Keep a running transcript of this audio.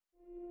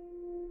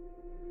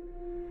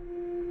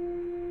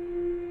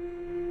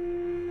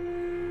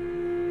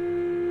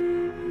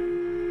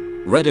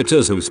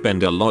Redditors who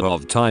spend a lot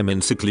of time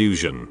in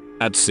seclusion,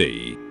 at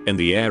sea, in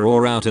the air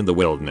or out in the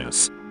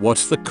wilderness.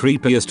 What's the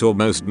creepiest or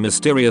most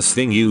mysterious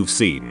thing you've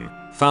seen,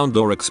 found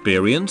or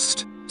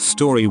experienced?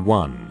 Story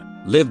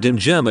 1. Lived in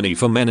Germany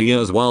for many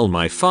years while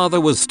my father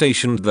was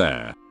stationed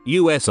there.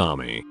 US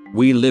Army.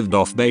 We lived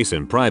off base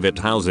in private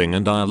housing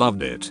and I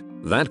loved it.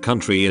 That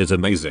country is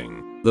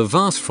amazing. The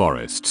vast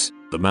forests,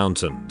 the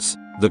mountains,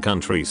 the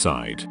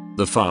countryside,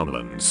 the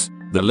farmlands,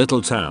 the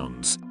little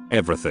towns,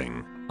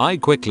 everything. I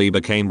quickly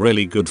became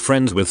really good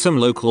friends with some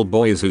local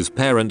boys whose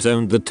parents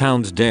owned the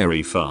town's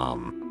dairy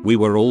farm. We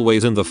were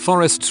always in the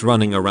forests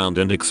running around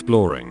and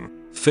exploring,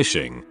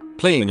 fishing,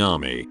 playing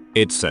army,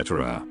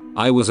 etc.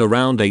 I was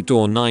around 8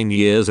 or 9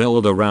 years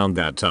old around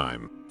that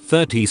time.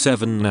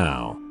 37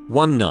 now.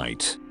 One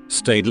night,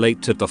 stayed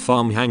late at the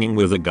farm hanging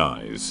with the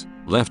guys.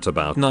 Left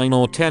about 9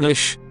 or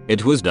 10ish.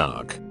 It was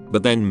dark,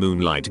 but then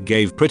moonlight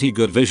gave pretty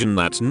good vision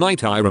that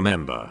night I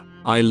remember.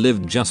 I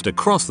lived just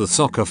across the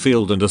soccer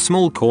field and a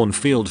small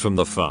cornfield from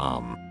the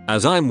farm.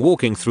 As I'm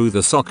walking through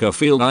the soccer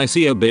field I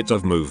see a bit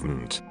of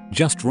movement,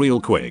 just real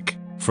quick,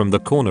 from the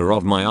corner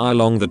of my eye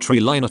along the tree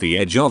line at the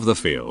edge of the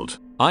field.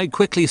 I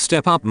quickly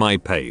step up my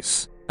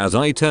pace. As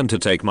I turn to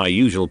take my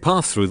usual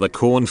path through the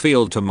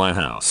cornfield to my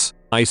house,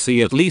 I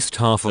see at least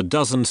half a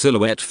dozen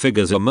silhouette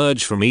figures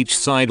emerge from each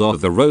side of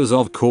the rows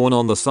of corn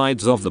on the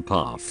sides of the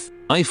path.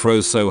 I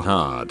froze so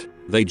hard,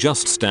 they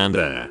just stand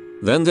there.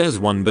 Then there's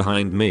one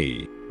behind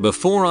me.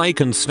 Before I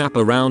can snap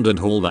around and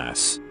haul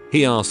ass,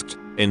 he asked,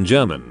 in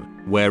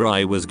German, where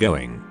I was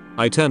going.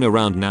 I turn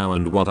around now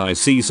and what I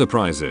see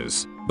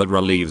surprises, but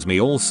relieves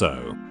me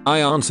also.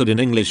 I answered in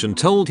English and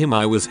told him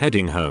I was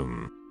heading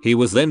home. He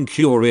was then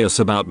curious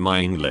about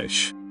my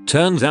English.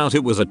 Turns out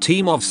it was a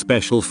team of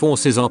special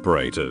forces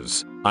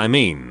operators. I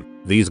mean,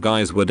 these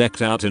guys were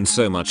decked out in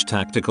so much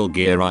tactical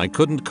gear I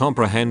couldn't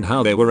comprehend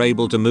how they were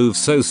able to move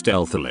so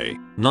stealthily.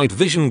 Night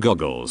vision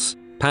goggles,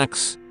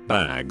 packs,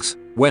 bags,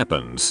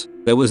 weapons.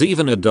 There was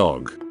even a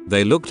dog.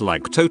 They looked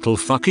like total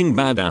fucking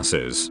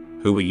badasses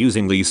who were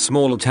using these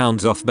small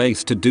towns off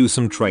base to do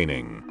some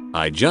training.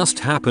 I just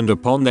happened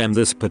upon them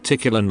this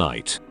particular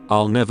night.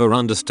 I'll never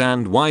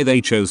understand why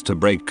they chose to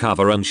break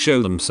cover and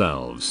show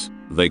themselves.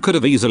 They could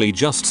have easily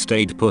just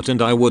stayed put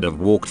and I would have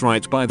walked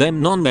right by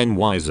them, none then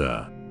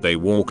wiser. They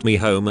walked me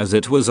home as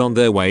it was on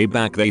their way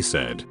back, they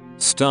said.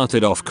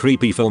 Started off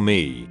creepy for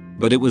me,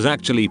 but it was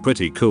actually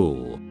pretty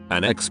cool.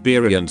 An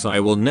experience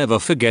I will never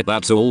forget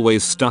that's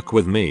always stuck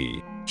with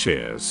me.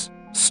 Cheers.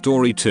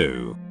 Story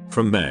 2.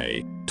 From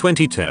May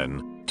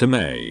 2010 to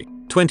May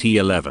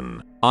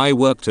 2011, I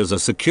worked as a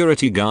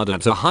security guard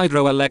at a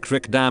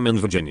hydroelectric dam in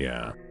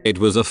Virginia. It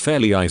was a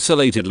fairly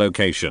isolated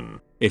location.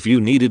 If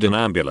you needed an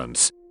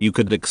ambulance, you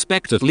could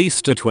expect at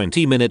least a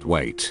 20-minute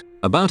wait.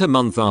 About a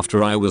month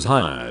after I was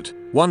hired,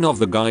 one of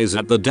the guys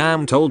at the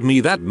dam told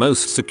me that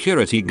most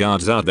security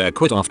guards out there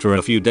quit after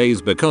a few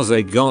days because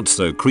they got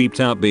so creeped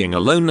out being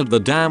alone at the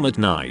dam at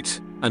night,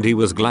 and he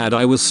was glad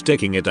I was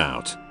sticking it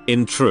out.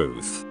 In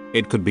truth,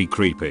 it could be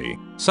creepy.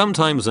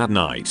 Sometimes at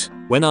night,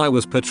 when I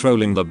was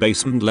patrolling the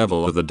basement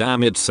level of the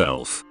dam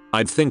itself,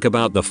 I'd think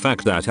about the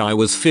fact that I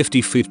was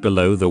 50 feet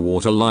below the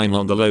water line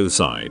on the low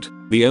side,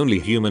 the only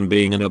human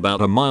being in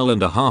about a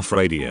 1.5 mile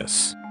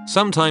radius.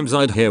 Sometimes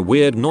I'd hear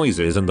weird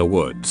noises in the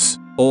woods,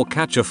 or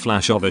catch a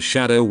flash of a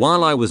shadow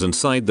while I was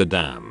inside the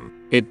dam.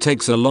 It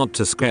takes a lot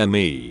to scare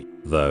me,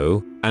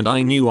 though, and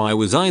I knew I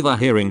was either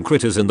hearing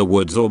critters in the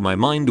woods or my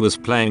mind was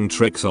playing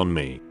tricks on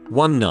me.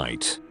 One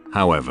night,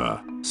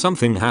 however,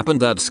 something happened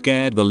that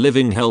scared the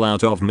living hell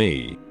out of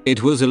me.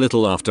 It was a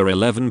little after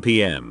 11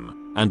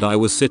 PM, and I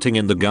was sitting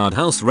in the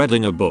guardhouse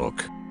reading a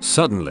book.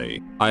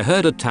 Suddenly, I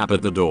heard a tap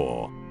at the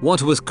door.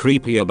 What was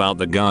creepy about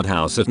the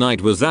guardhouse at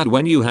night was that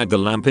when you had the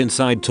lamp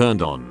inside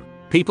turned on,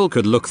 people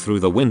could look through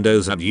the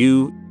windows at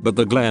you, but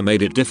the glare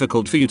made it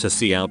difficult for you to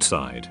see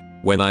outside.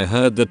 When I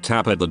heard the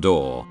tap at the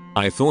door,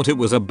 I thought it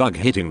was a bug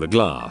hitting the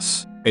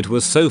glass. It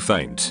was so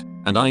faint,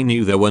 and I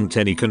knew there weren't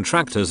any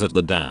contractors at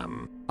the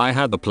dam. I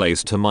had the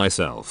place to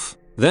myself.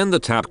 Then the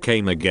tap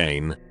came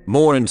again,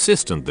 more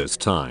insistent this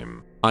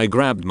time. I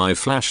grabbed my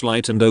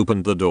flashlight and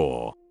opened the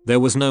door. There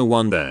was no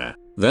one there.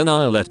 Then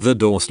I let the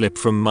door slip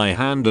from my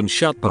hand and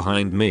shut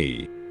behind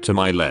me. To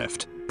my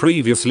left,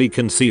 previously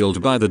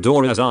concealed by the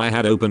door as I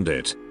had opened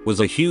it,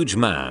 was a huge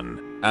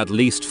man, at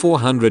least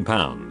 400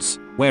 pounds,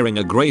 wearing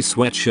a grey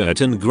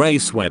sweatshirt and grey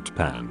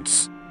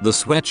sweatpants. The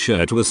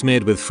sweatshirt was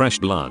smeared with fresh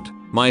blood.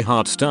 My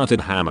heart started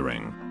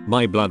hammering.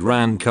 My blood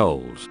ran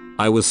cold.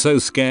 I was so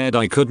scared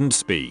I couldn't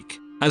speak.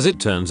 As it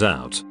turns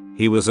out,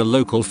 he was a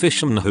local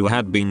fisherman who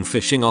had been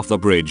fishing off the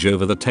bridge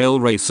over the tail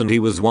race and he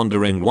was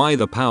wondering why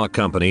the power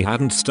company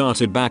hadn't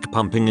started back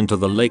pumping into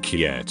the lake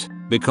yet,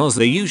 because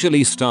they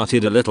usually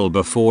started a little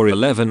before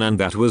 11 and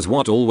that was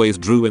what always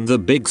drew in the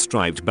big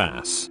striped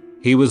bass.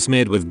 He was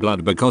smeared with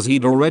blood because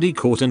he'd already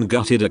caught and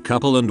gutted a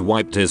couple and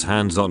wiped his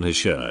hands on his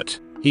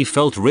shirt. He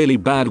felt really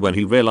bad when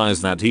he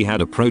realized that he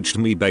had approached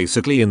me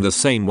basically in the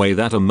same way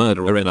that a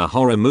murderer in a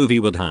horror movie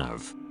would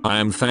have. I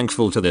am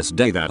thankful to this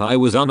day that I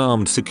was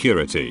unarmed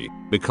security,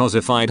 because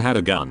if I'd had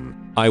a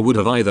gun, I would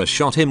have either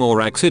shot him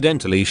or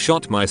accidentally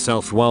shot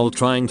myself while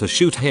trying to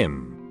shoot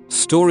him.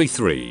 Story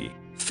 3.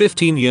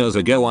 15 years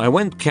ago I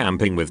went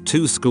camping with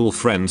 2 school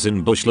friends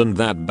in bushland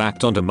that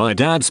backed onto my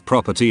dad's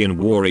property in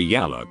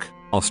Warrigalloch,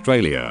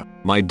 Australia.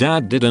 My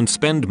dad didn't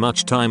spend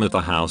much time at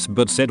the house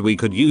but said we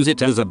could use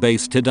it as a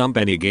base to dump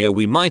any gear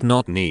we might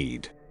not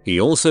need.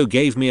 He also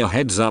gave me a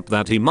heads up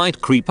that he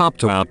might creep up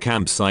to our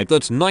campsite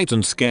that night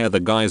and scare the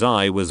guys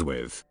I was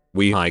with.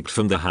 We hiked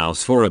from the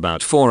house for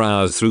about 4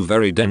 hours through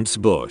very dense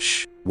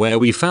bush, where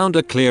we found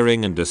a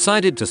clearing and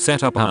decided to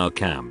set up our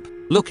camp.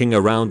 Looking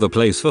around the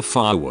place for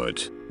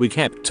firewood, we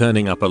kept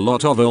turning up a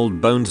lot of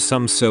old bones,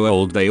 some so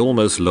old they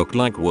almost looked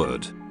like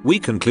wood. We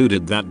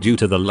concluded that due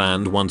to the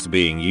land once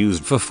being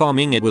used for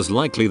farming it was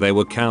likely they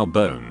were cow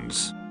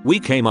bones. We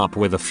came up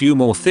with a few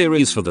more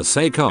theories for the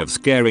sake of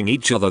scaring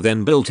each other,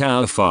 then built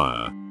our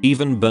fire,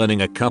 even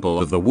burning a couple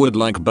of the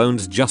wood-like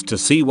bones just to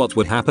see what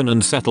would happen,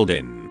 and settled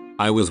in.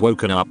 I was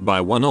woken up by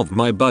one of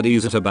my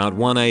buddies at about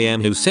 1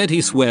 AM who said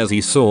he swears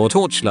he saw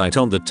torchlight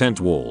on the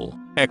tent wall.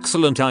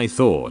 Excellent, I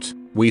thought.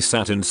 We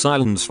sat in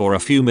silence for a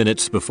few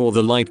minutes before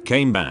the light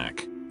came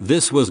back.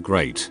 This was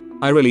great.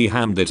 I really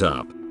hammed it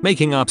up,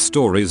 making up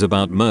stories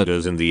about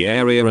murders in the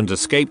area and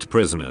escaped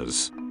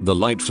prisoners. The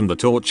light from the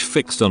torch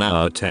fixed on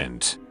our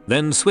tent,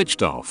 then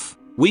switched off.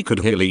 We could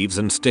hear leaves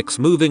and sticks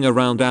moving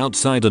around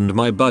outside and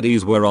my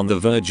buddies were on the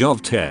verge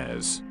of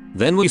tears.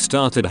 Then we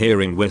started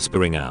hearing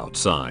whispering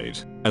outside,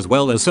 as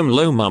well as some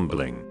low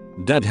mumbling.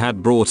 Dad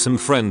had brought some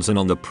friends in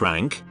on the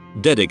prank.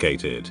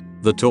 Dedicated.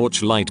 The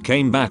torch light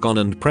came back on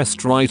and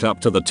pressed right up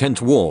to the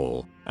tent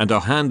wall, and a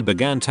hand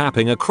began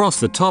tapping across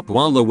the top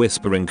while the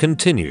whispering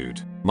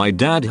continued. My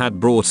dad had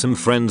brought some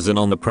friends in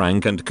on the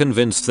prank and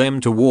convinced them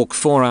to walk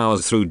 4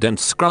 hours through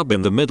dense scrub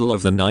in the middle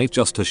of the night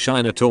just to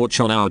shine a torch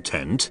on our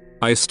tent.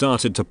 I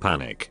started to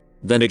panic.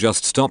 Then it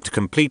just stopped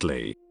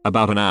completely.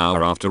 About an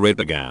hour after it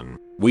began,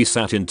 we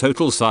sat in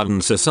total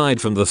silence aside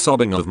from the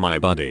sobbing of my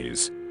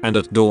buddies, and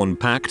at dawn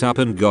packed up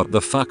and got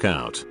the fuck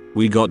out.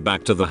 We got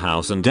back to the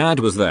house and Dad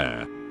was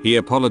there. He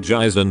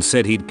apologized and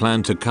said he'd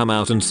planned to come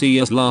out and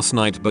see us last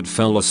night but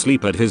fell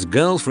asleep at his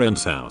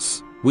girlfriend's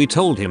house. We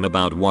told him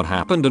about what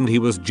happened and he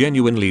was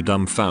genuinely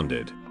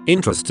dumbfounded.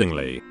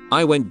 Interestingly,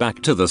 I went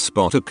back to the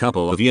spot a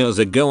couple of years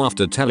ago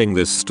after telling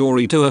this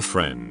story to a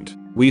friend.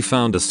 We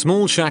found a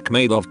small shack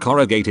made of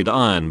corrugated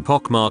iron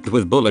pockmarked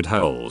with bullet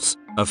holes,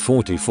 a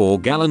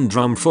 44-gallon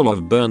drum full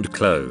of burned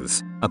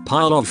clothes, a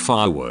pile of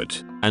firewood,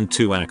 and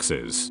 2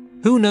 axes.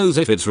 Who knows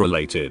if it's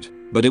related,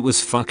 but it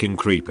was fucking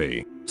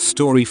creepy.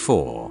 Story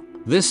 4.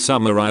 This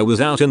summer I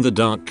was out in the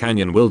dark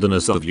canyon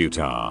wilderness of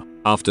Utah.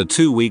 After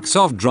 2 weeks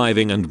of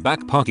driving and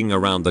backpacking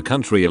around the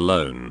country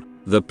alone.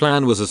 The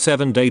plan was a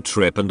 7-day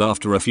trip and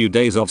after a few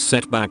days of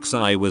setbacks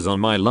I was on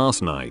my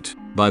last night.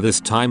 By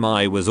this time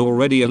I was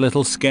already a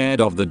little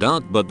scared of the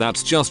dark, but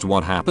that's just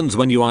what happens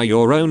when you are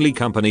your only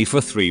company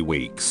for 3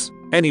 weeks.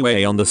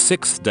 Anyway, on the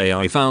 6th day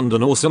I found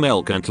an awesome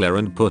elk antler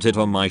and put it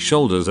on my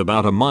shoulders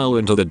about a mile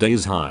into the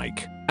day's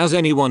hike. As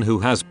anyone who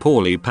has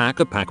poorly packed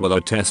a pack will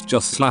attest,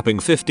 just slapping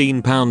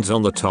 15 pounds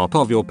on the top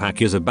of your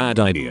pack is a bad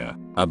idea.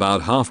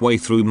 About halfway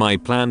through my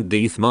planned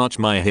death march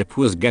my hip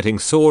was getting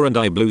sore and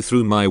I blew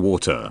through my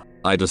water.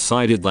 I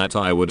decided that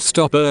I would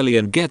stop early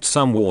and get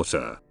some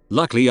water.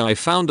 Luckily I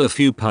found a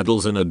few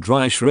puddles in a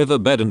dryish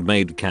riverbed and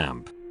made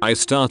camp. I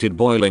started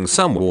boiling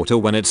some water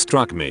when it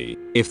struck me.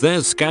 If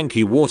there's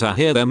skanky water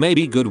here there may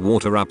be good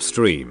water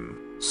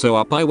upstream. So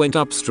up I went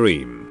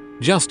upstream.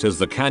 Just as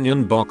the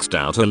canyon boxed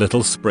out a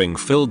little spring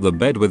filled the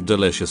bed with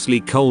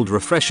deliciously cold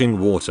refreshing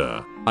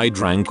water. I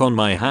drank on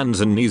my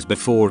hands and knees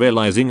before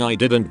realizing I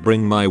didn't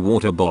bring my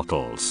water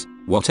bottles.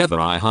 Whatever,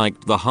 I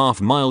hiked the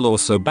half-mile or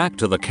so back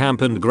to the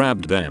camp and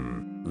grabbed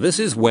them. This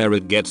is where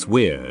it gets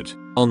weird.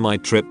 On my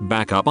trip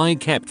back up I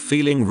kept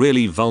feeling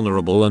really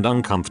vulnerable and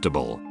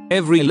uncomfortable.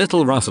 Every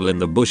little rustle in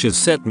the bushes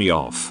set me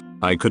off.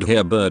 I could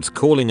hear birds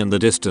calling in the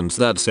distance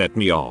that set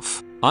me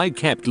off. I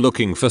kept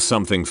looking for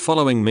something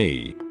following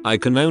me. I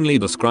can only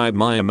describe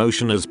my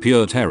emotion as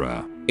pure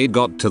terror. It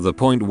got to the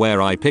point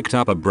where I picked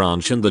up a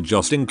branch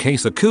just in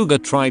case a cougar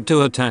tried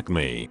to attack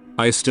me.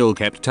 I still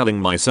kept telling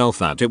myself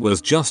that it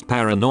was just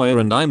paranoia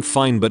and I'm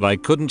fine, but I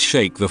couldn't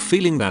shake the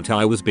feeling that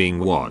I was being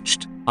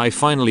watched. I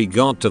finally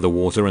got to the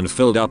water and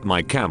filled up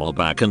my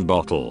Camelback and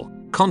bottle,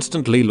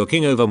 constantly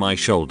looking over my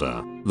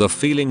shoulder. The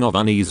feeling of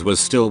unease was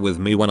still with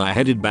me when I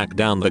headed back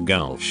down the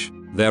gulch.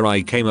 There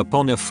I came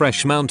upon a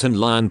fresh mountain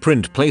lion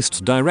print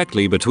placed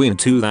directly between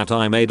 2 that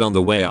I made on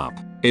the way up.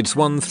 It's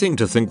one thing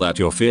to think that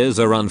your fears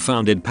are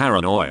unfounded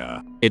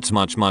paranoia. It's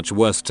much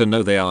worse to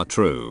know they are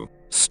true.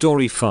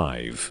 Story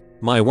 5.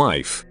 My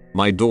wife,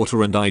 my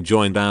daughter and I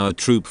joined our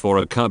troop for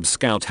a Cub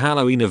Scout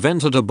Halloween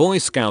event at a Boy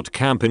Scout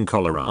camp in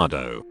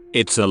Colorado.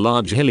 It's a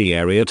large hilly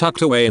area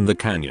tucked away in the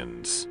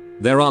canyons.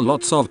 There are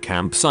lots of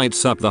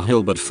campsites up the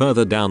hill, but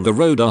further down the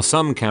road are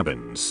some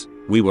cabins.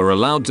 We were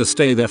allowed to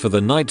stay there for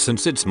the night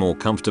since it's more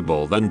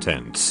comfortable than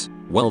tents.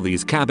 Well,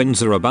 these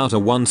cabins are about a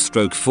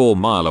 1/4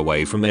 mile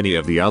away from any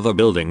of the other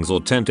buildings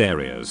or tent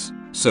areas.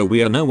 So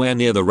we are nowhere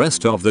near the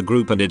rest of the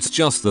group and it's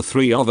just the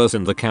 3 of us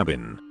in the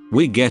cabin.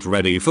 We get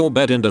ready for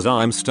bed and as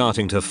I'm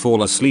starting to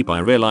fall asleep I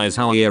realize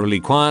how eerily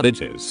quiet it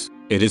is.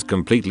 It is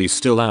completely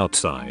still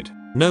outside.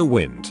 No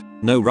wind,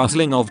 no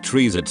rustling of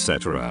trees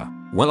etc.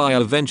 Well, I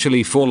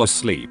eventually fall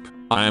asleep.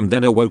 I am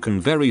then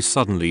awoken very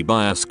suddenly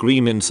by a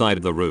scream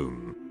inside the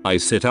room. I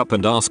sit up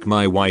and ask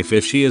my wife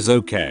if she is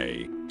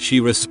okay.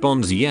 She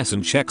responds yes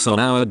and checks on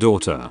our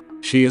daughter.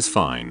 She is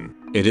fine.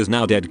 It is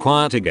now dead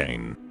quiet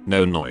again.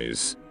 No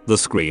noise. The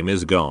scream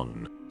is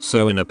gone.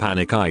 So in a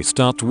panic I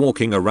start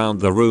walking around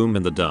the room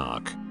in the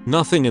dark.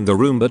 Nothing in the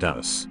room but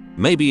us.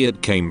 Maybe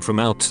it came from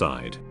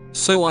outside.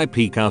 So I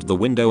peek out the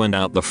window and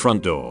out the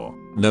front door.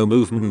 No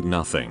movement,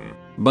 nothing.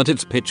 But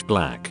it's pitch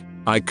black.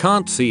 I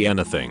can't see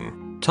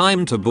anything.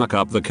 Time to buck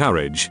up the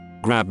courage,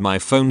 grab my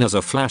phone as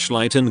a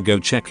flashlight and go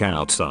check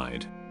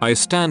outside. I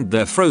stand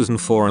there frozen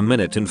for a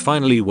minute and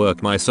finally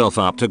work myself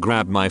up to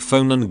grab my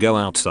phone and go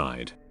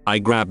outside. I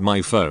grab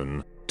my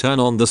phone, turn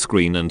on the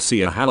screen and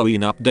see a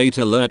Halloween update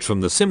alert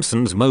from the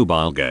Simpsons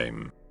mobile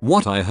game.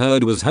 What I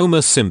heard was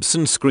Homer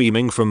Simpson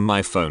screaming from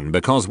my phone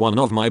because one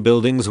of my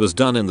buildings was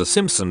done in the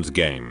Simpsons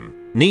game.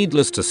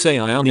 Needless to say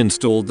I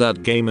uninstalled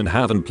that game and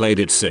haven't played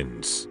it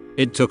since.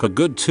 It took a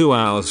good 2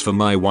 hours for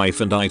my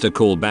wife and I to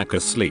call back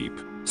asleep.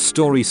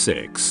 Story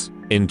 6.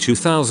 In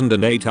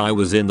 2008 I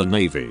was in the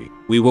Navy.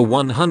 We were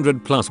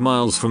 100 plus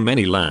miles from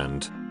any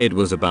land. It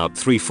was about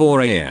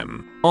 3-4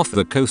 am, off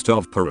the coast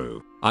of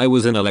Peru. I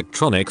was in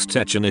electronics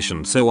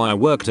technician so I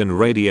worked in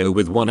radio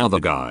with one other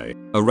guy,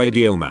 a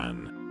radio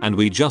man, and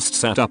we just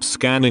sat up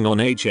scanning on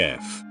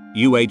HF,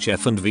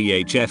 UHF and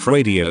VHF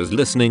radios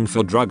listening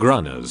for drug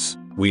runners.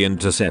 We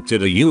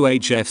intercepted a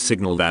UHF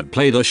signal that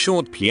played a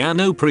short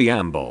piano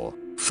preamble,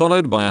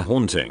 followed by a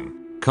haunting,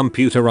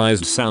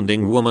 computerized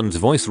sounding woman's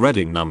voice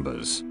reading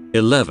numbers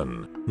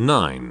 11,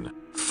 9,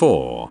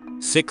 4,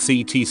 6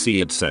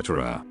 etc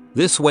etc.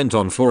 This went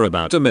on for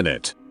about a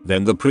minute.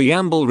 Then the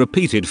preamble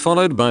repeated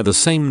followed by the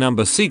same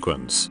number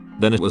sequence.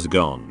 Then it was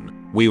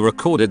gone. We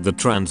recorded the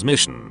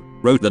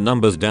transmission, wrote the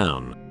numbers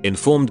down,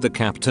 informed the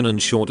captain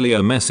and shortly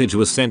a message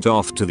was sent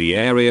off to the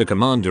area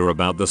commander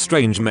about the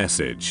strange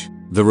message.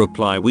 The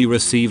reply we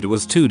received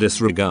was to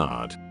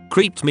disregard.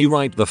 Creeped me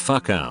right the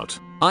fuck out.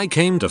 I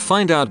came to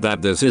find out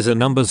that this is a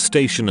numbers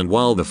station and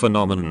while the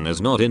phenomenon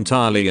is not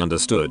entirely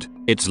understood,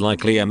 it's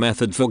likely a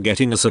method for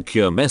getting a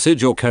secure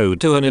message or code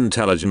to an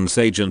intelligence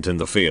agent in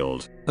the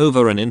field,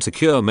 over an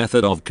insecure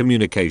method of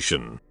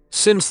communication.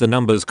 Since the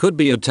numbers could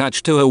be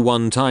attached to a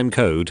one-time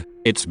code,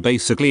 it's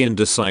basically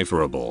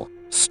indecipherable.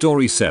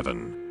 Story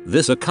 7.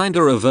 This a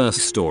kinda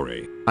reverse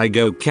story. I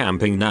go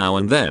camping now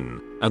and then,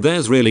 and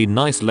there's really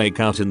nice lake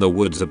out in the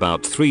woods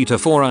about 3 to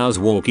 4 hours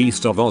walk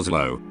east of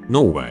Oslo,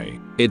 Norway.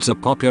 It's a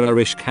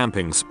popular-ish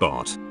camping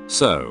spot.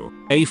 So,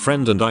 a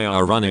friend and I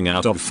are running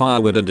out of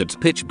firewood and it's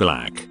pitch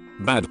black.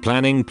 Bad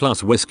planning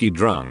plus whiskey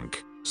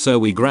drunk. So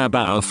we grab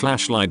our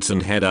flashlights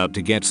and head out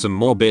to get some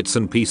more bits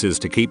and pieces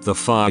to keep the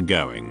fire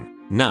going.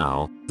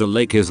 Now, the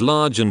lake is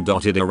large and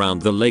dotted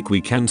around the lake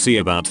we can see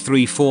about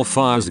 3-4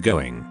 fires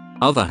going.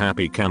 Other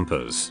happy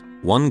campers.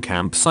 One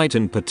campsite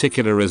in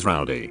particular is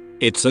rowdy.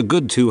 It's a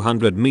good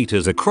 200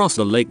 meters across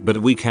the lake but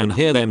we can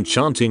hear them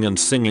chanting and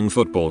singing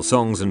football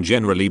songs and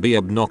generally be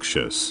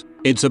obnoxious.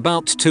 It's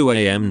about 2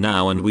 am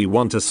now and we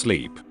want to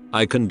sleep.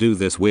 I can do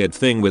this weird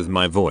thing with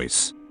my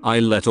voice. I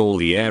let all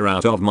the air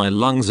out of my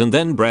lungs and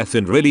then breath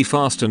in really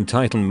fast and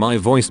tighten my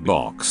voice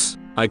box.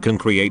 I can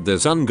create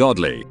this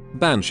ungodly,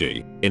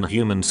 banshee,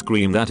 inhuman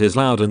scream that is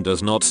loud and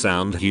does not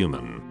sound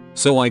human.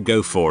 So I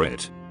go for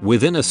it.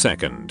 Within a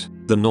second,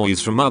 the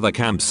noise from other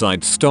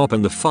campsites stop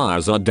and the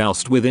fires are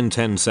doused within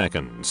 10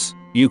 seconds.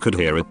 You could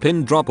hear a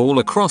pin drop all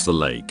across the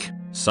lake.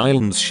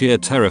 Silence, sheer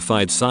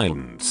terrified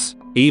silence.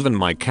 Even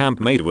my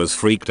campmate was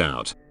freaked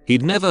out.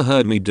 He'd never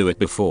heard me do it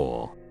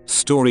before.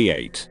 Story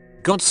 8.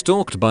 Got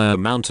stalked by a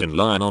mountain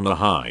lion on a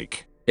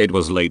hike. It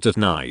was late at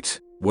night.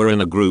 We're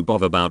in a group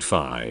of about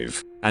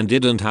 5 and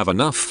didn't have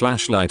enough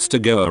flashlights to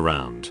go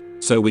around.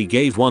 So we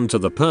gave one to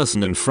the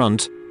person in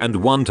front and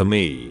one to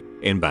me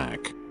in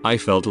back. I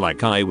felt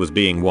like I was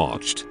being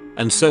watched,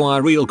 and so I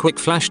real quick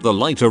flashed the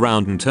light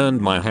around and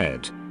turned my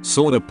head.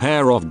 Saw a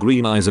pair of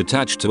green eyes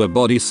attached to a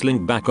body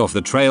slink back off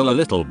the trail a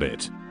little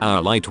bit. Our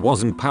light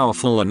wasn't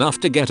powerful enough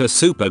to get a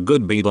super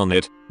good bead on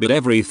it, but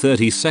every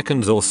 30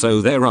 seconds or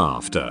so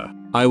thereafter,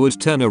 I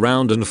would turn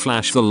around and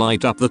flash the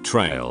light up the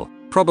trail.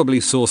 Probably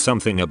saw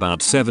something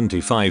about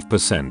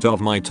 75%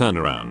 of my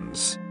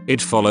turnarounds. It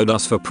followed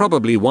us for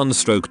probably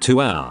 1/2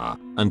 hour,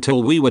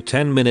 until we were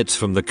 10 minutes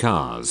from the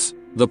cars.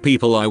 The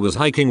people I was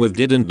hiking with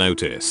didn't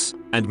notice,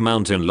 and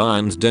mountain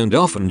lions don't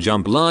often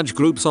jump large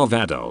groups of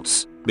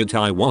adults, but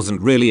I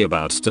wasn't really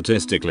about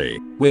statistically.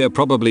 We're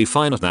probably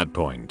fine at that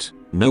point.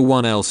 No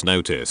one else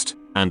noticed,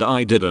 and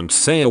I didn't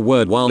say a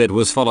word while it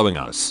was following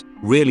us.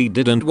 Really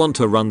didn't want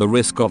to run the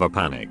risk of a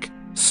panic.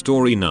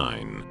 Story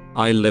 9.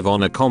 I live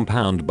on a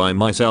compound by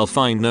myself.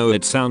 I know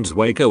it sounds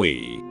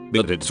wacky,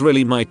 but it's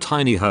really my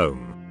tiny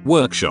home,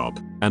 workshop,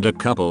 and a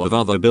couple of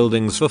other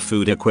buildings for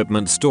food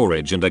equipment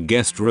storage and a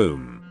guest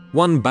room.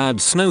 One bad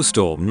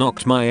snowstorm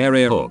knocked my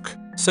area hook,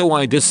 so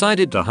I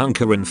decided to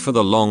hunker in for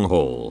the long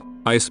haul.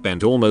 I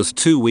spent almost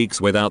 2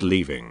 weeks without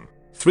leaving.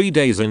 3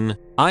 days in,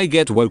 I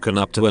get woken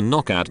up to a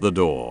knock at the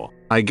door.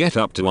 I get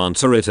up to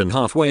answer it, and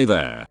halfway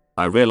there,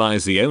 I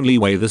realize the only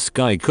way this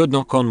guy could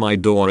knock on my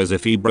door is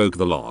if he broke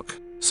the lock.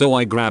 So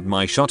I grab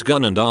my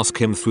shotgun and ask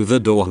him through the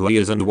door who he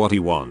is and what he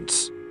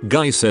wants.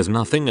 Guy says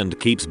nothing and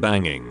keeps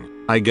banging.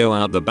 I go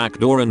out the back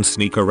door and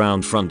sneak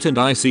around front, and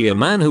I see a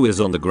man who is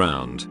on the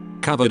ground,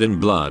 covered in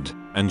blood,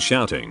 and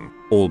shouting,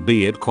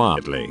 albeit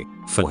quietly,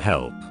 for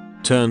help.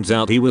 Turns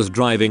out he was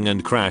driving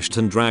and crashed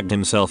and dragged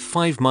himself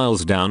 5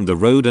 miles down the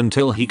road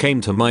until he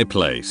came to my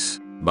place.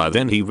 By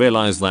then he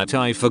realized that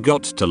I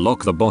forgot to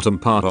lock the bottom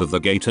part of the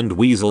gate and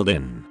weaseled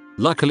in.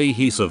 Luckily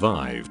he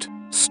survived.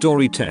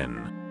 Story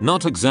 10.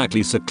 Not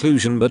exactly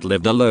seclusion, but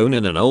lived alone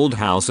in an old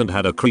house and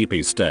had a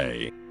creepy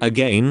stay.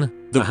 Again,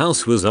 the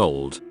house was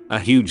old. A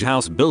huge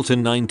house built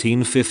in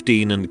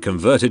 1915 and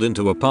converted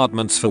into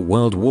apartments for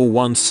World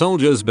War I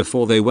soldiers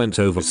before they went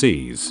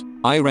overseas.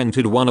 I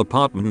rented one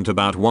apartment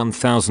about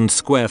 1,000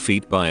 square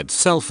feet by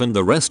itself, and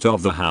the rest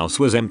of the house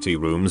was empty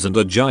rooms and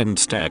a giant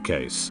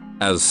staircase.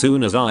 As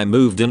soon as I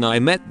moved in, I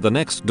met the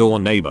next door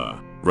neighbor,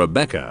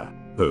 Rebecca,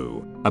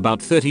 who,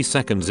 about 30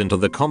 seconds into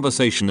the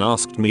conversation,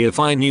 asked me if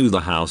I knew the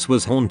house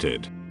was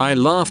haunted. I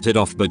laughed it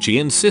off, but she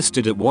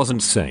insisted it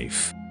wasn't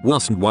safe.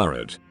 Wasn't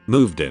worried.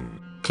 Moved in.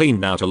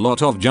 Cleaned out a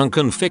lot of junk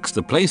and fixed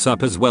the place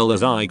up as well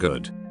as I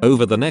could.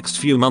 Over the next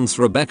few months,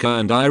 Rebecca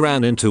and I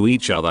ran into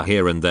each other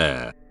here and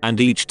there, and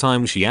each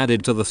time she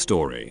added to the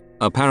story.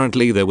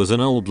 Apparently there was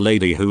an old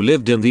lady who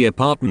lived in the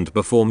apartment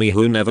before me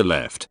who never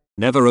left,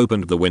 never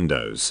opened the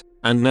windows,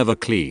 and never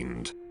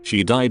cleaned.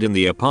 She died in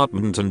the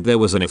apartment, and there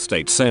was an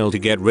estate sale to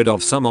get rid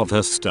of some of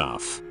her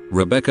stuff.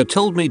 Rebecca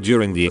told me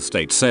during the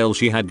estate sale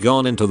she had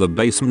gone into the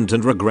basement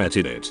and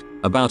regretted it.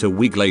 About a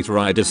week later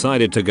I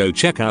decided to go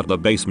check out the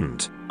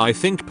basement. I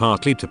think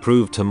partly to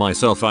prove to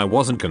myself I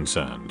wasn't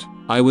concerned.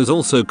 I was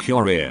also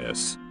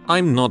curious.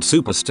 I'm not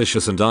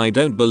superstitious and I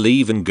don't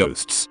believe in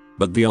ghosts,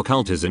 but the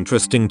occult is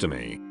interesting to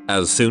me.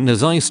 As soon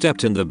as I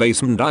stepped in the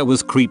basement I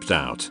was creeped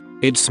out.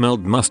 It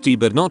smelled musty,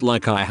 but not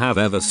like I have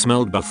ever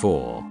smelled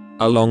before.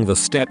 Along the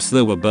steps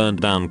there were burned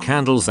down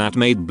candles that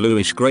made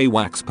bluish grey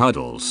wax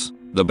puddles.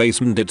 The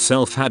basement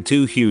itself had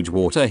 2 huge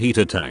water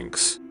heater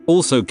tanks,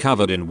 also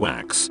covered in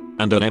wax,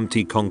 and an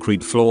empty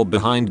concrete floor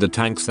behind the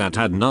tanks that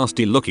had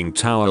nasty looking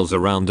towels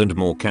around and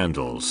more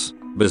candles.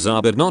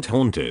 Bizarre but not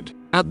haunted.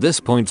 At this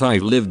point I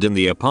lived in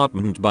the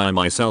apartment by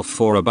myself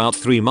for about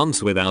 3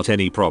 months without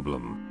any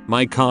problem.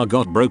 My car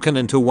got broken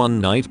into one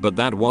night, but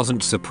that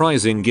wasn't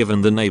surprising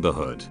given the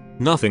neighborhood.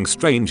 Nothing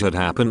strange had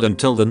happened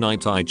until the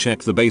night I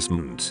checked the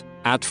basement.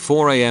 At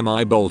 4 AM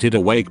I bolted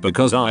awake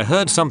because I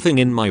heard something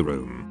in my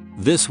room.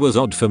 This was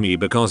odd for me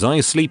because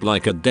I sleep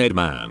like a dead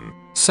man.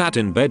 Sat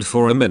in bed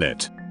for a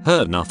minute,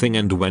 heard nothing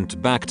and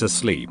went back to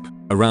sleep.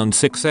 Around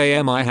 6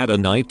 AM I had a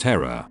night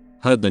terror.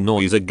 Heard the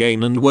noise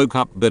again and woke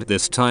up, but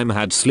this time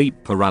had sleep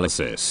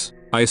paralysis.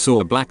 I saw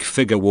a black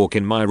figure walk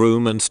in my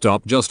room and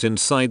stop just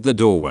inside the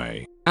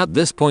doorway. At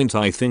this point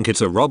I think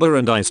it's a robber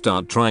and I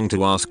start trying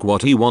to ask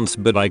what he wants,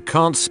 but I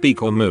can't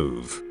speak or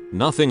move.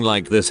 Nothing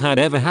like this had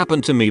ever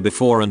happened to me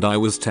before and I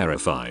was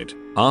terrified.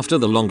 After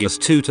the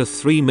longest 2 to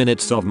 3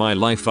 minutes of my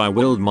life I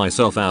willed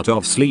myself out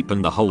of sleep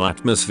and the whole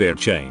atmosphere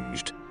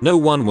changed. No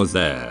one was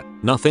there.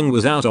 Nothing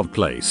was out of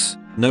place.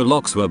 No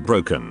locks were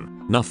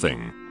broken.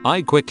 Nothing.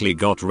 I quickly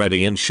got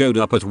ready and showed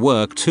up at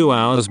work 2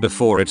 hours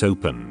before it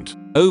opened.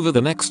 Over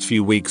the next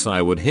few weeks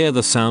I would hear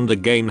the sound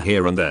again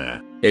here and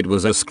there. It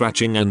was a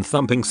scratching and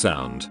thumping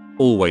sound,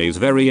 always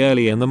very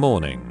early in the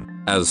morning.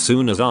 As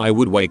soon as I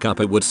would wake up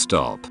it would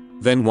stop.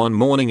 Then one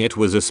morning it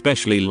was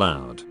especially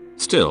loud.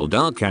 Still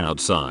dark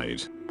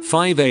outside.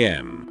 5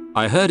 AM.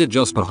 I heard it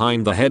just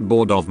behind the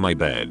headboard of my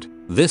bed.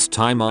 This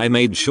time I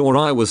made sure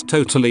I was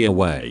totally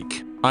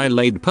awake. I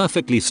laid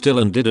perfectly still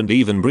and didn't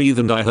even breathe,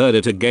 and I heard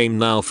it again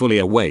now fully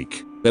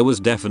awake. There was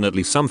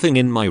definitely something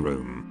in my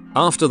room.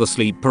 After the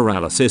sleep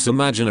paralysis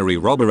imaginary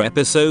robber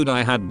episode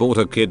I had bought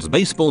a kid's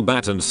baseball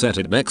bat and set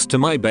it next to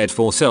my bed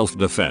for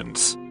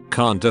self-defense.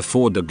 Can't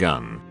afford a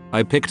gun.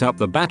 I picked up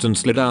the bat and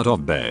slid out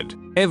of bed.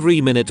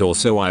 Every minute or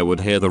so I would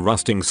hear the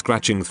rusting,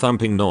 scratching,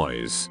 thumping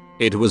noise.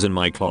 It was in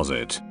my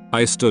closet.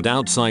 I stood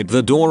outside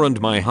the door and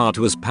my heart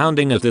was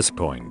pounding at this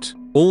point.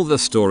 All the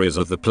stories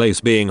of the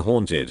place being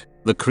haunted,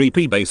 the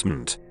creepy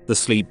basement, the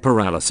sleep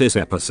paralysis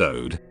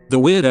episode, the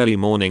weird early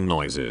morning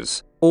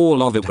noises,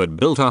 all of it had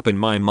built up in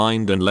my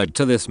mind and led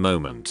to this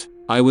moment.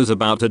 I was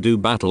about to do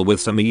battle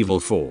with some evil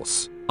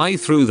force. I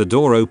threw the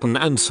door open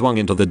and swung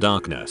into the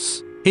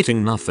darkness,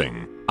 hitting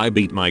nothing. I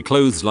beat my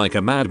clothes like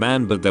a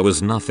madman, but there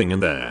was nothing in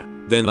there.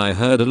 Then I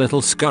heard a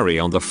little scurry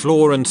on the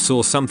floor and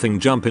saw something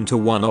jump into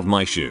one of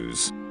my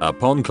shoes.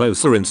 Upon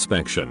closer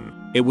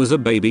inspection, it was a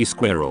baby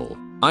squirrel.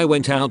 I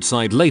went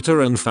outside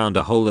later and found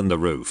a hole in the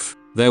roof.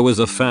 There was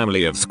a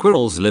family of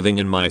squirrels living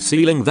in my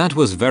ceiling that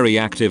was very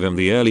active in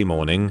the early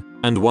morning,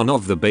 and one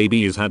of the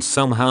babies had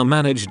somehow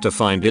managed to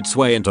find its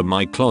way into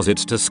my closet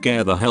to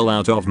scare the hell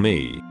out of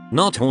me.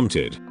 Not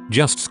haunted,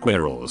 just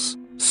squirrels.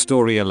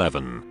 Story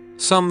 11.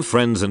 Some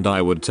friends and I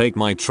would take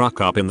my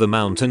truck up in the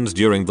mountains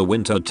during the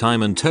winter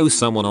time and tow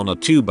someone on a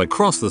tube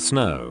across the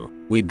snow.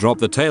 We'd drop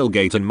the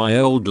tailgate in my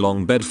old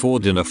long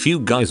Bedford and a few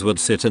guys would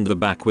sit in the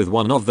back with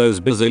one of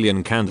those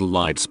bazillion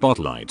candlelight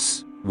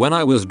spotlights. When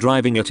I was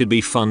driving it'd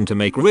be fun to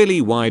make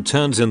really wide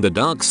turns in the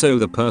dark so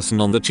the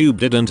person on the tube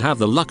didn't have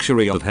the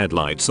luxury of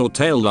headlights or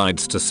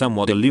taillights to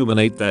somewhat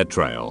illuminate their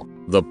trail.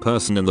 The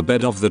person in the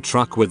bed of the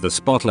truck with the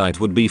spotlight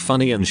would be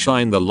funny and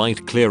shine the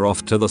light clear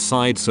off to the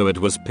side so it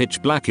was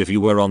pitch black if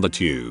you were on the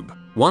tube.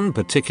 One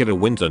particular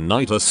winter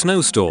night a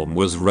snowstorm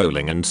was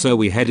rolling and so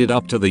we headed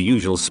up to the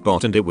usual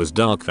spot and it was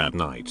dark that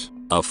night.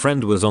 A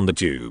friend was on the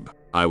tube.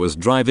 I was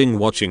driving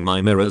watching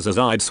my mirrors as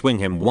I'd swing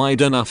him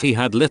wide enough he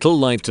had little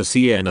light to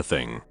see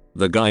anything.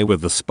 The guy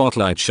with the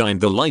spotlight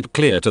shined the light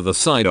clear to the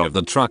side of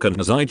the truck and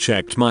as I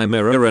checked my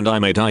mirror and I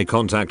made eye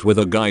contact with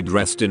a guy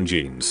dressed in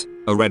jeans,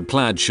 a red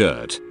plaid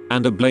shirt,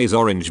 and a blaze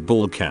orange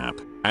ball cap.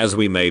 As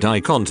we made eye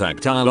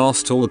contact I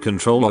lost all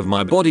control of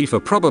my body for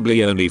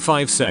probably only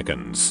 5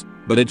 seconds.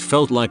 But it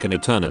felt like an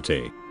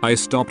eternity. I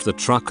stopped the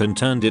truck and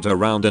turned it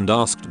around and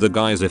asked the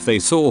guys if they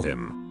saw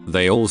him.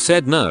 They all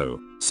said no,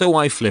 so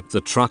I flipped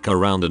the truck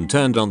around and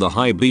turned on the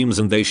high beams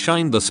and they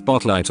shined the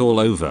spotlight all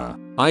over.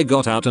 I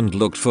got out and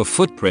looked for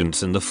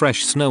footprints in the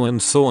fresh snow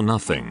and saw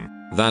nothing.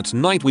 That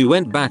night we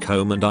went back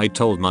home and I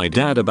told my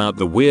dad about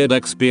the weird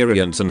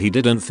experience and he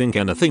didn't think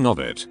anything of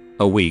it.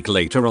 A week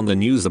later on the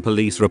news the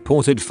police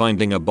reported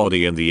finding a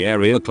body in the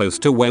area close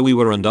to where we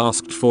were and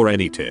asked for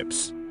any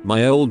tips.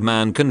 My old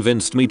man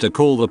convinced me to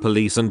call the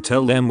police and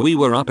tell them we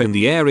were up in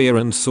the area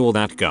and saw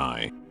that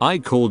guy. I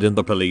called and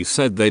the police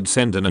said they'd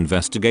send an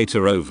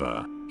investigator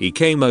over. He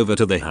came over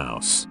to the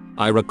house.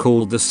 I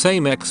recalled the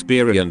same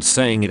experience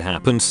saying it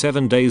happened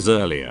 7 days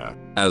earlier.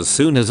 As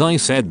soon as I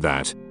said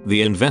that,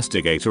 the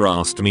investigator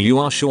asked me, "You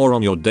are sure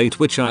on your date?"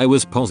 which I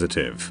was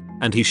positive.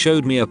 And he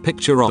showed me a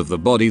picture of the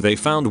body they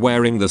found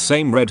wearing the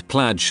same red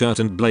plaid shirt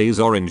and blaze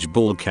orange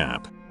ball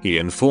cap. He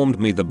informed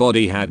me the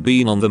body had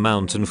been on the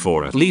mountain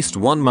for at least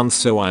 1 month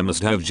so I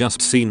must have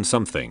just seen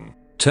something.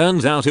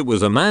 Turns out it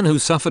was a man who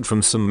suffered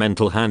from some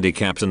mental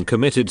handicaps and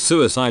committed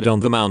suicide on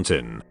the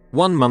mountain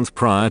 1 month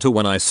prior to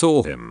when I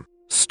saw him.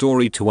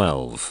 Story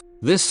 12.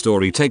 This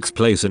story takes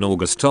place in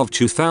August of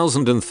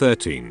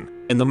 2013,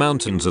 in the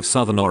mountains of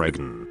southern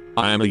Oregon.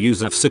 I am a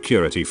USAF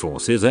Security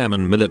Forces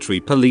Airman military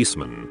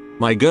policeman.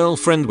 My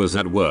girlfriend was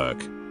at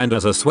work, and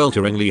as a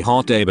swelteringly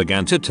hot day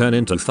began to turn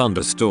into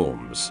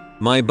thunderstorms,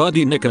 my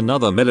buddy Nick,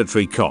 another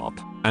military cop,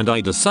 and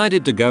I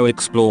decided to go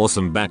explore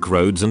some back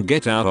roads and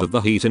get out of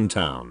the heat in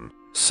town.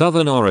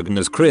 Southern Oregon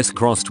is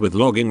crisscrossed with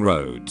logging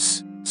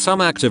roads, some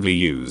actively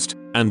used,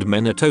 and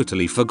many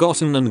totally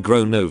forgotten and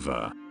grown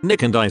over.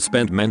 Nick and I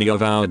spent many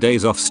of our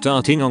days off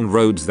starting on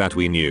roads that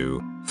we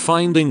knew,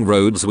 finding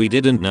roads we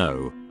didn't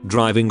know,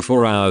 driving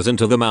for hours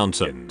into the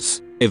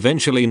mountains,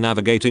 eventually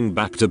navigating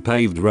back to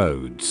paved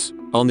roads.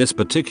 On this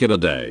particular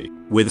day,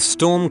 with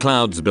storm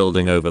clouds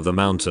building over the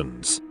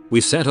mountains, we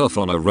set off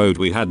on a road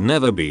we had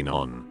never been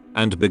on,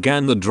 and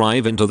began the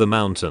drive into the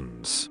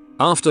mountains.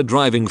 After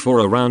driving for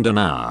around an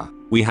hour,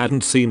 we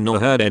hadn't seen nor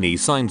heard any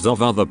signs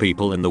of other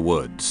people in the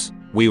woods.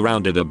 We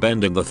rounded a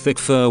bend in the thick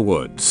fir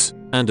woods,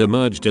 and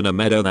emerged in a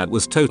meadow that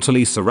was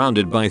totally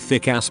surrounded by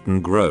thick aspen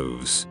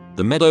groves.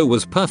 The meadow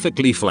was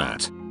perfectly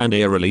flat, and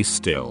eerily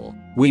still.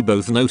 We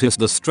both noticed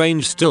the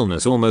strange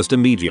stillness almost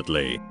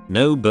immediately.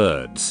 No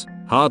birds,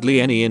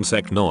 hardly any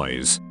insect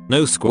noise,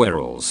 no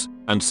squirrels,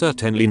 and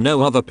certainly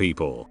no other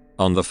people.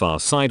 On the far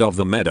side of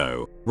the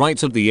meadow,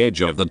 right at the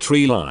edge of the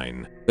tree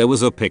line, there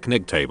was a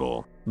picnic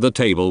table. The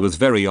table was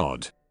very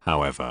odd,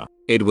 however.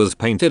 It was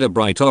painted a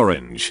bright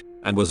orange,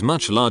 and was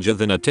much larger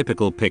than a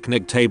typical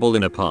picnic table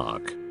in a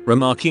park.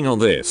 Remarking on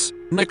this,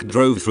 Nick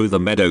drove through the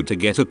meadow to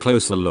get a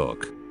closer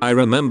look. I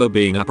remember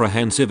being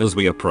apprehensive as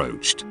we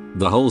approached.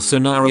 The whole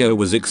scenario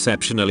was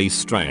exceptionally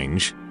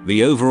strange.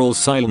 The overall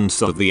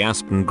silence of the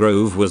aspen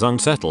grove was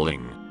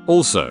unsettling.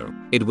 Also,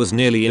 it was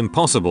nearly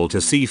impossible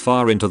to see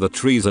far into the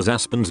trees as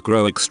aspens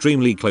grow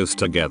extremely close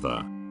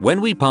together.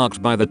 When we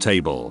parked by the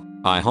table,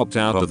 I hopped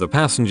out of the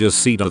passenger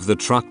seat of the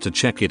truck to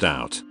check it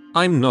out.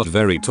 I'm not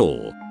very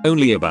tall,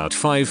 only about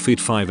 5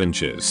 feet 5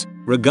 inches.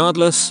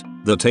 Regardless,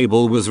 the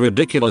table was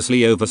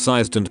ridiculously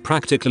oversized and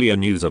practically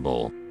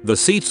unusable. The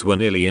seats were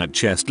nearly at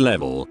chest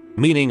level,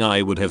 meaning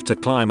I would have to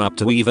climb up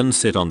to even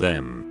sit on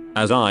them.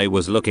 As I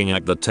was looking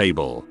at the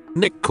table,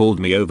 Nick called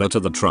me over to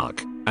the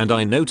truck, and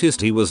I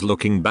noticed he was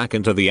looking back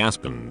into the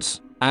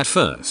aspens. At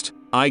first,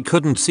 I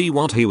couldn't see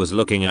what he was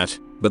looking at,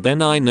 but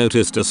then I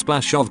noticed a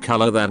splash of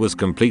color that was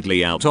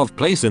completely out of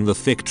place in the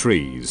thick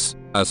trees.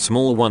 A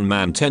small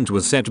one-man tent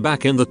was set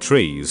back in the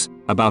trees,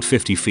 about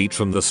 50 feet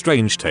from the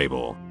strange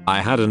table.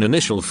 I had an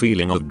initial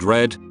feeling of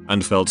dread,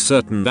 and felt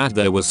certain that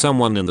there was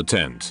someone in the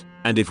tent,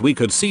 and if we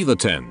could see the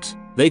tent,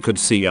 they could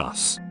see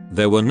us.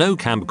 There were no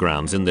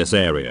campgrounds in this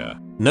area,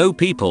 no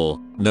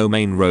people, no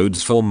main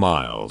roads for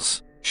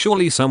miles.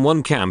 Surely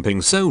someone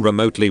camping so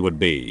remotely would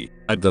be,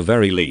 at the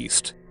very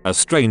least, a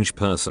strange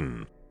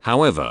person.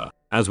 However,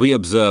 as we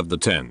observed the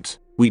tent,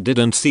 We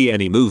didn't see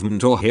any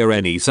movement or hear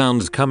any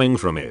sounds coming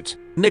from it.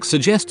 Nick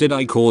suggested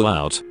I call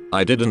out.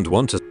 I didn't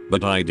want to,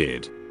 but I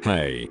did.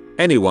 "Hey,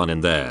 anyone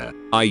in there?"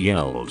 I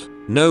yelled.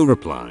 No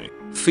reply.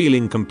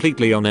 Feeling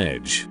completely on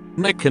edge,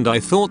 Nick and I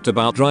thought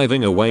about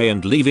driving away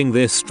and leaving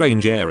this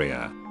strange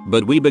area.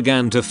 But we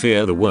began to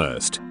fear the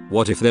worst.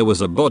 What if there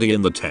was a body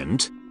in the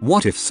tent?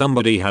 What if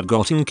somebody had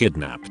gotten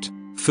kidnapped?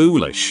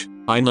 Foolish,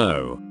 I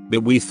know,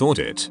 but we thought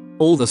it.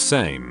 All the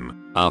same,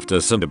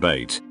 after some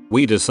debate,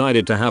 we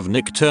decided to have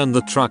Nick turn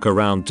the truck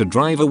around to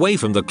drive away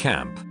from the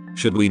camp.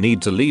 Should we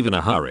need to leave in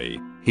a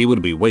hurry, he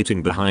would be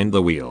waiting behind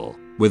the wheel.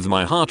 With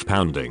my heart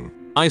pounding,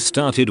 I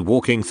started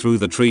walking through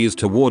the trees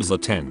towards the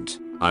tent.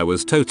 I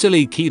was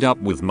totally keyed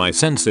up with my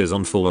senses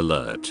on full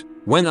alert.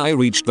 When I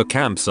reached the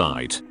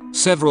campsite,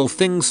 several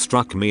things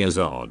struck me as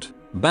odd.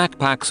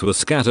 Backpacks were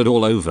scattered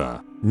all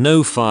over.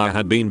 No fire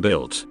had been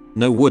built.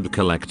 No wood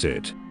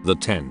collected. The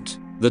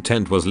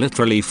tent was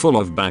literally full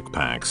of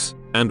backpacks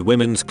and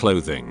women's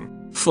clothing.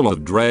 Full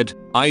of dread,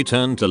 I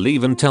turned to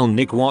leave and tell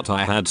Nick what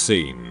I had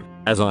seen.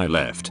 As I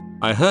left,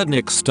 I heard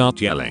Nick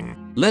start yelling,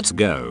 "Let's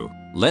go.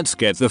 Let's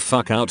get the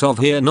fuck out of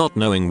here." Not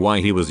knowing why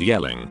he was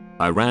yelling,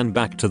 I ran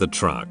back to the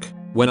truck.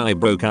 When I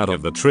broke out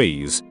of the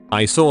trees,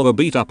 I saw the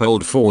beat up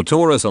old Ford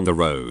Taurus on the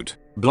road,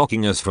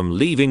 blocking us from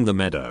leaving the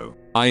meadow.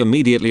 I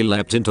immediately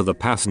leapt into the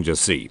passenger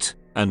seat,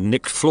 and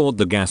Nick floored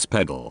the gas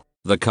pedal.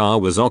 The car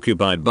was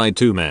occupied by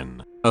 2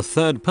 men. A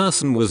third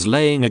person was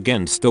laying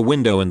against the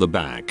window in the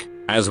back.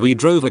 As we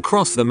drove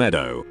across the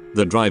meadow,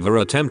 the driver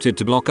attempted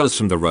to block us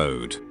from the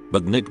road,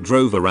 but Nick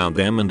drove around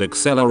them and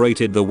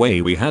accelerated the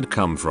way we had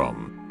come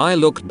from. I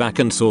looked back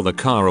and saw the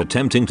car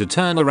attempting to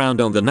turn around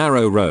on the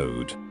narrow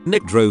road.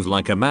 Nick drove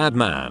like a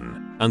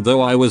madman, and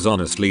though I was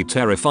honestly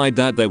terrified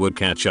that they would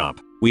catch up,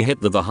 we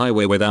hit the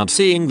highway without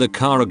seeing the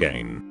car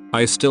again.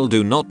 I still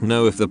do not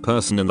know if the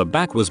person in the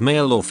back was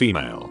male or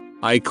female.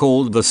 I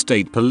called the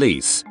state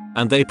police,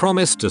 and they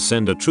promised to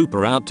send a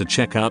trooper out to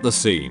check out the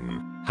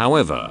scene.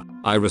 However,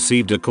 I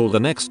received a call the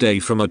next day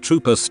from a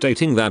trooper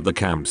stating that the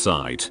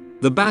campsite,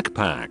 the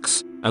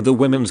backpacks, and the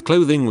women's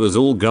clothing was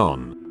all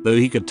gone, though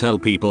he could tell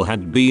people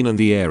had been in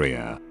the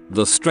area.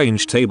 The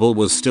strange table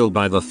was still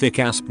by the thick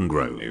aspen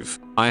grove.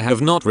 I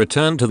have not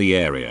returned to the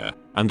area,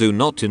 and do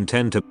not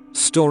intend to.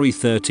 Story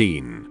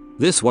 13.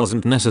 This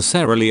wasn't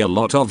necessarily a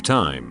lot of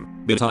time,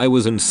 but I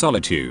was in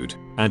solitude,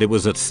 and it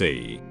was at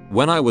sea.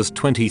 When I was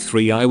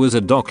 23, I was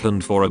at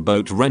Dockland for a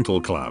boat rental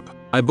club.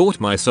 I bought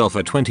myself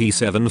a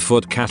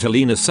 27-foot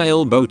Catalina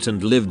sailboat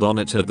and lived on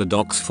it at the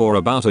docks for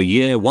about a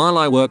year while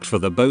I worked for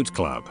the boat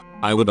club.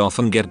 I would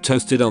often get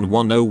toasted on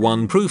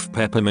 101 proof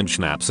peppermint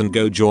schnapps and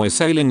go joy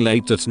sailing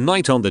late at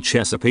night on the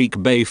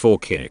Chesapeake Bay for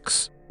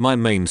kicks. My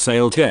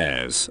mainsail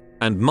tears,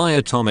 and my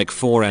atomic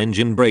 4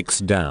 engine breaks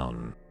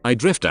down. I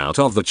drift out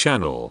of the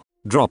channel,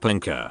 drop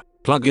anchor,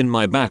 plug in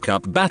my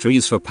backup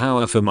batteries for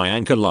power for my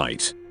anchor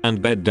light,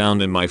 and bed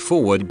down in my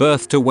forward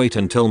berth to wait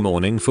until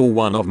morning for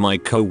one of my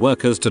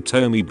co-workers to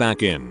tow me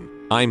back in.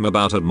 I'm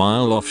about a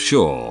mile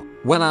offshore,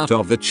 well out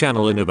of the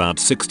channel in about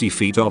 60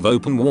 feet of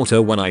open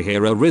water when I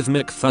hear a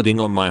rhythmic thudding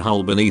on my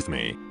hull beneath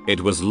me.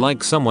 It was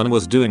like someone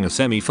was doing a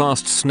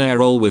semi-fast snare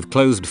roll with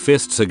closed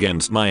fists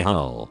against my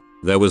hull.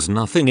 There was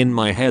nothing in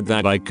my head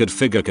that I could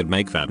figure could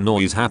make that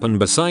noise happen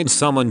besides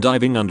someone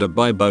diving under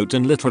my boat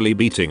and literally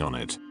beating on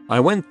it. I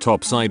went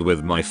topside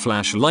with my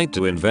flashlight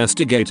to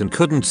investigate and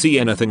couldn't see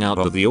anything out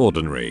of the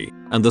ordinary,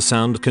 and the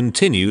sound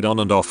continued on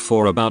and off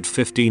for about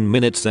 15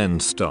 minutes then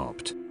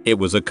stopped. It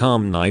was a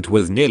calm night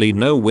with nearly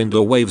no wind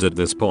or waves at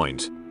this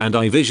point, and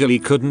I visually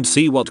couldn't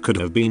see what could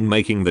have been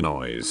making the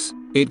noise.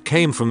 It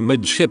came from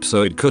midship,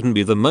 so it couldn't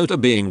be the motor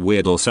being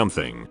weird or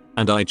something,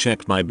 and I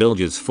checked my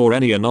bilges for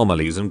any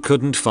anomalies and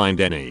couldn't find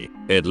any.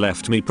 It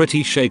left me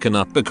pretty shaken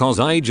up because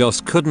I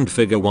just couldn't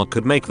figure what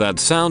could make that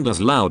sound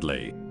as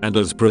loudly and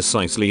as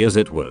precisely as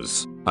it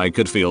was. I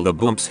could feel the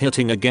bumps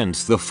hitting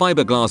against the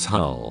fiberglass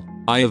hull.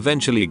 I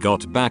eventually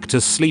got back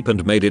to sleep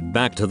and made it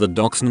back to the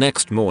docks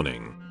next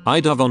morning. I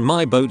dove on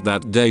my boat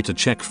that day to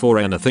check for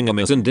anything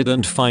amiss and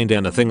didn't find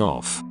anything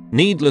off.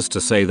 Needless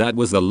to say, that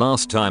was the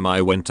last time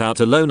I went out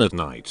alone at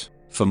night.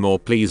 For more,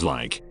 please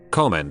like,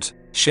 comment,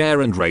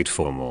 share and rate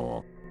for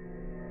more.